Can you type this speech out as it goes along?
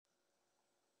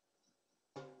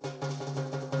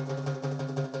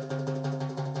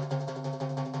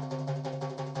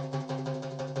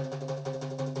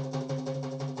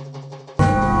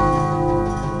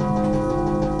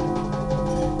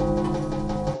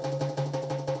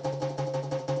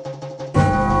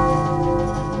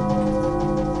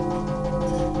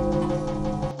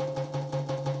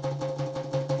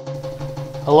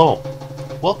Hello,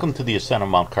 welcome to the Ascent of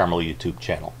Mount Carmel YouTube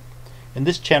channel. In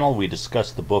this channel we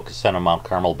discuss the book Ascent of Mount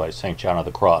Carmel by St. John of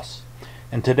the Cross,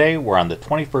 and today we're on the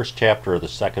 21st chapter of the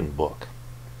second book.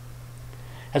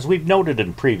 As we've noted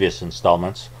in previous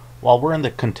installments, while we're in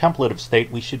the contemplative state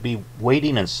we should be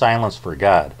waiting in silence for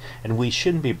God, and we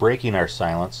shouldn't be breaking our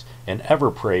silence and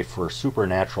ever pray for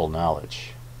supernatural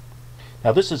knowledge.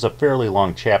 Now this is a fairly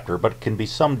long chapter, but it can be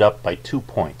summed up by 2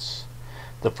 points.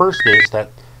 The first is that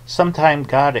sometimes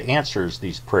God answers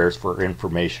these prayers for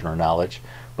information or knowledge,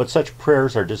 but such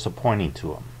prayers are disappointing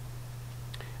to Him.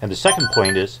 And the second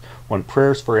point is, when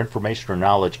prayers for information or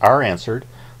knowledge are answered,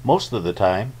 most of the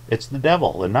time it's the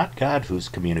devil and not God who's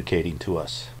communicating to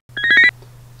us.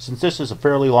 Since this is a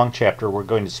fairly long chapter, we're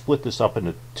going to split this up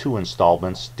into 2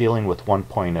 installments, dealing with 1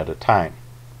 point at a time.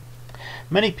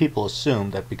 Many people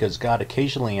assume that because God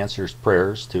occasionally answers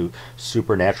prayers to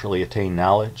supernaturally attain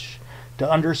knowledge, to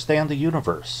understand the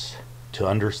universe, to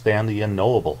understand the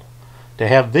unknowable, to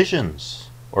have visions,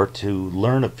 or to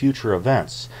learn of future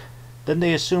events, then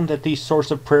they assume that these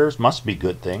sorts of prayers must be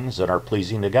good things and are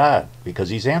pleasing to God, because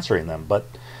He's answering them. But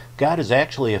God is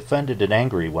actually offended and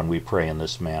angry when we pray in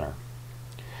this manner.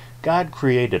 God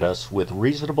created us with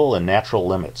reasonable and natural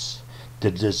limits.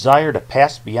 The desire to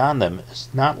pass beyond them is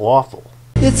not lawful.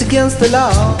 It's against the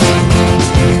law.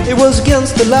 It was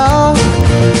against the law.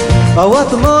 By what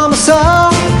the mama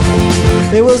saw,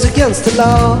 it was against the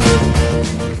law.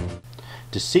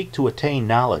 To seek to attain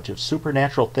knowledge of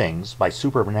supernatural things by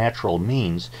supernatural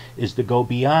means is to go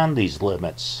beyond these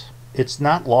limits. It's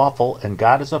not lawful, and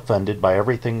God is offended by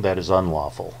everything that is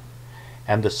unlawful.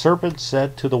 And the serpent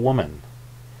said to the woman,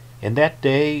 In that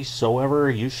day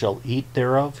soever you shall eat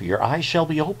thereof, your eyes shall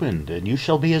be opened, and you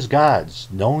shall be as gods,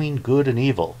 knowing good and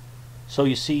evil. So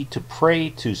you see, to pray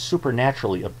to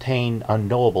supernaturally obtain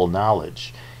unknowable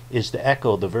knowledge is to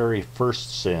echo the very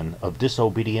first sin of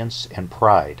disobedience and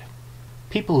pride.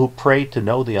 People who pray to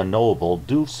know the unknowable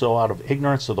do so out of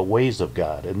ignorance of the ways of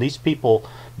God, and these people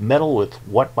meddle with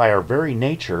what by our very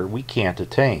nature we can't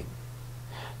attain.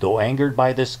 Though angered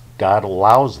by this, God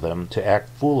allows them to act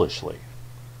foolishly.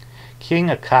 King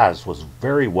Achaz was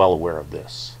very well aware of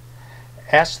this.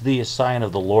 Ask thee a sign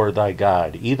of the Lord thy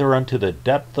God, either unto the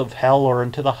depth of hell or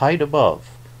unto the height above.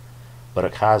 But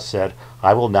Achaz said,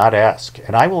 I will not ask,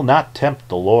 and I will not tempt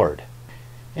the Lord.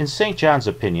 In St. John's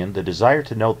opinion, the desire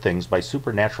to know things by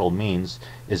supernatural means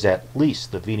is at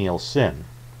least the venial sin.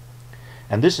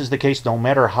 And this is the case no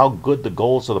matter how good the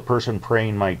goals of the person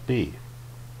praying might be.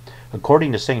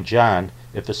 According to St. John,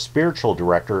 if the spiritual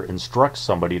director instructs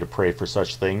somebody to pray for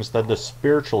such things, then the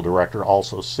spiritual director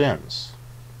also sins.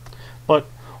 But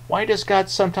why does God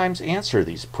sometimes answer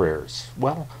these prayers?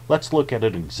 Well, let's look at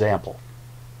an example.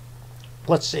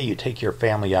 Let's say you take your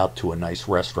family out to a nice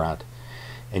restaurant,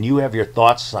 and you have your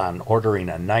thoughts on ordering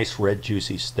a nice red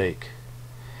juicy steak.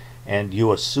 And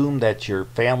you assume that your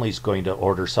family's going to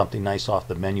order something nice off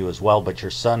the menu as well, but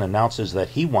your son announces that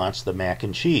he wants the mac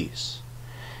and cheese.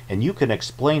 And you can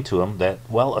explain to him that,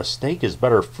 well, a steak is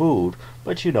better food,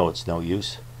 but you know it's no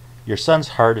use. Your son's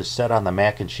heart is set on the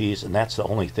mac and cheese, and that's the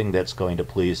only thing that's going to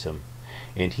please him.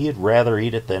 And he'd rather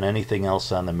eat it than anything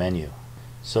else on the menu.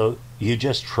 So you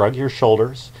just shrug your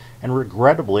shoulders and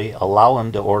regrettably allow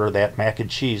him to order that mac and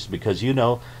cheese, because you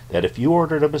know that if you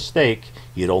ordered him a steak,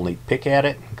 you'd only pick at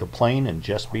it and complain and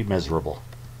just be miserable.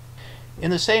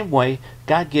 In the same way,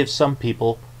 God gives some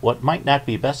people what might not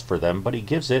be best for them, but He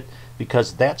gives it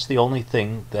because that's the only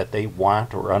thing that they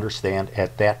want or understand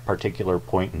at that particular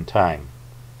point in time.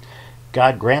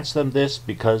 God grants them this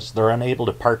because they're unable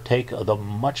to partake of the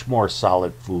much more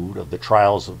solid food of the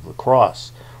trials of the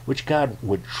cross, which God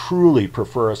would truly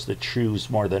prefer us to choose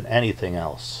more than anything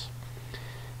else.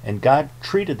 And God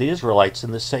treated the Israelites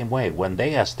in the same way. When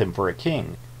they asked Him for a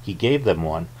king, He gave them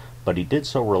one, but He did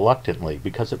so reluctantly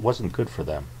because it wasn't good for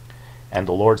them. And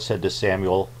the Lord said to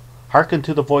Samuel, Hearken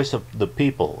to the voice of the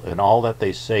people in all that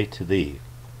they say to thee,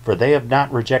 for they have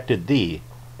not rejected thee,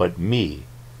 but me,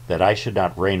 that I should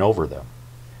not reign over them.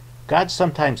 God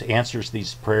sometimes answers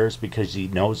these prayers because He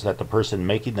knows that the person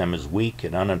making them is weak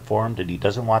and uninformed, and He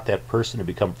doesn't want that person to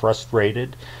become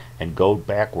frustrated and go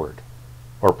backward.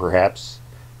 Or perhaps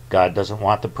God doesn't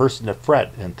want the person to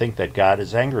fret and think that God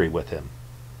is angry with him.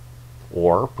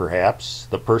 Or perhaps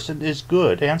the person is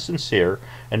good and sincere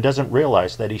and doesn't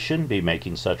realize that he shouldn't be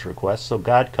making such requests, so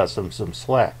God cuts him some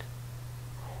slack.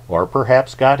 Or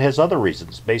perhaps God has other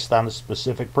reasons based on the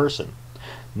specific person.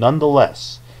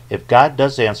 Nonetheless, if God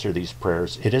does answer these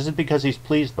prayers, it isn't because He's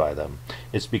pleased by them.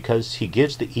 It's because He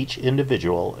gives to each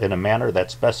individual in a manner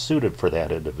that's best suited for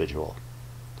that individual.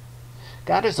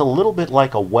 God is a little bit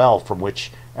like a well from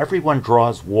which everyone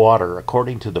draws water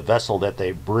according to the vessel that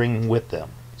they bring with them.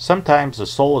 Sometimes the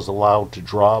soul is allowed to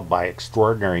draw by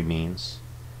extraordinary means,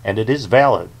 and it is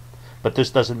valid, but this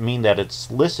doesn't mean that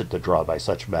it's licit to draw by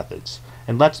such methods.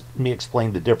 And let me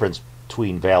explain the difference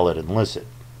between valid and licit.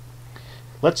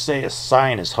 Let's say a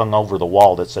sign is hung over the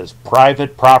wall that says,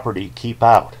 "Private property, keep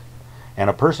out," and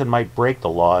a person might break the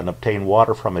law and obtain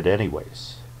water from it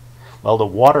anyways. Well, the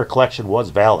water collection was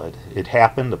valid. It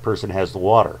happened, the person has the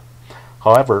water.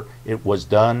 However, it was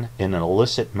done in an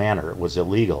illicit manner. It was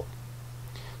illegal.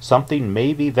 Something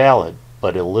may be valid,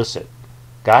 but illicit.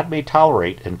 God may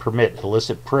tolerate and permit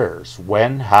illicit prayers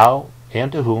when, how,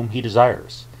 and to whom He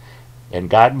desires. And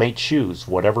God may choose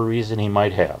whatever reason He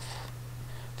might have.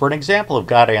 For an example of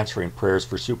God answering prayers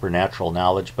for supernatural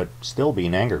knowledge but still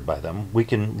being angered by them, we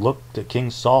can look to King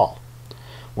Saul.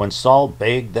 When Saul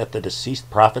begged that the deceased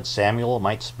prophet Samuel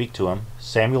might speak to him,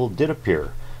 Samuel did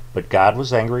appear, but God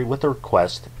was angry with the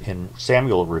request, and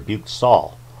Samuel rebuked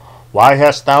Saul. "Why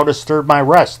hast thou disturbed my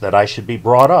rest, that I should be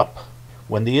brought up?"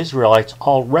 When the Israelites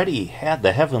already had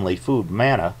the heavenly food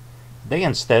manna, they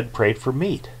instead prayed for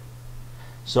meat.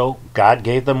 So God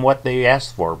gave them what they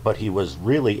asked for, but He was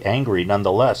really angry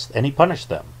nonetheless, and He punished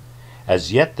them.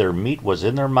 As yet their meat was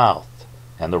in their mouth,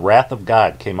 and the wrath of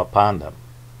God came upon them.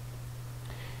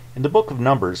 In the book of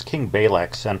Numbers, King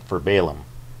Balak sent for Balaam.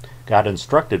 God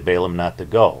instructed Balaam not to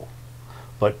go,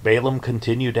 but Balaam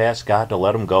continued to ask God to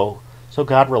let him go, so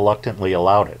God reluctantly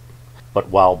allowed it. But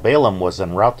while Balaam was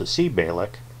en route to see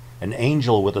Balak, an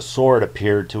angel with a sword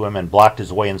appeared to him and blocked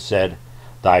his way and said,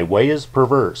 "Thy way is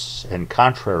perverse and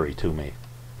contrary to me."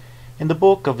 In the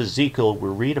book of Ezekiel, we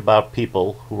read about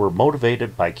people who were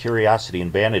motivated by curiosity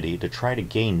and vanity to try to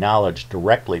gain knowledge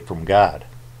directly from God.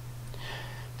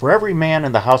 "For every man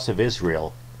in the house of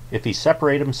Israel, if he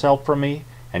separate himself from me,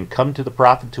 and come to the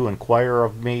prophet to inquire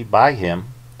of me by him,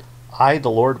 I, the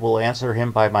Lord, will answer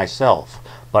him by myself.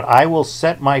 But I will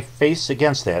set my face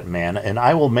against that man, and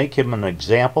I will make him an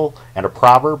example and a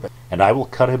proverb, and I will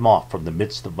cut him off from the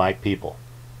midst of my people."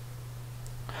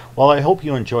 Well, I hope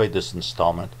you enjoyed this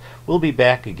installment. We'll be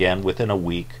back again within a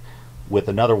week with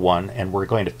another one, and we're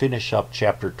going to finish up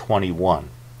chapter 21.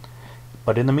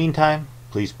 But in the meantime,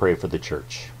 please pray for the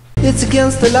church. It's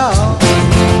against the law.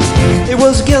 It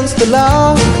was against the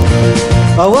law.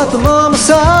 What the mama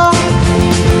saw.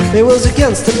 It was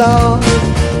against the law.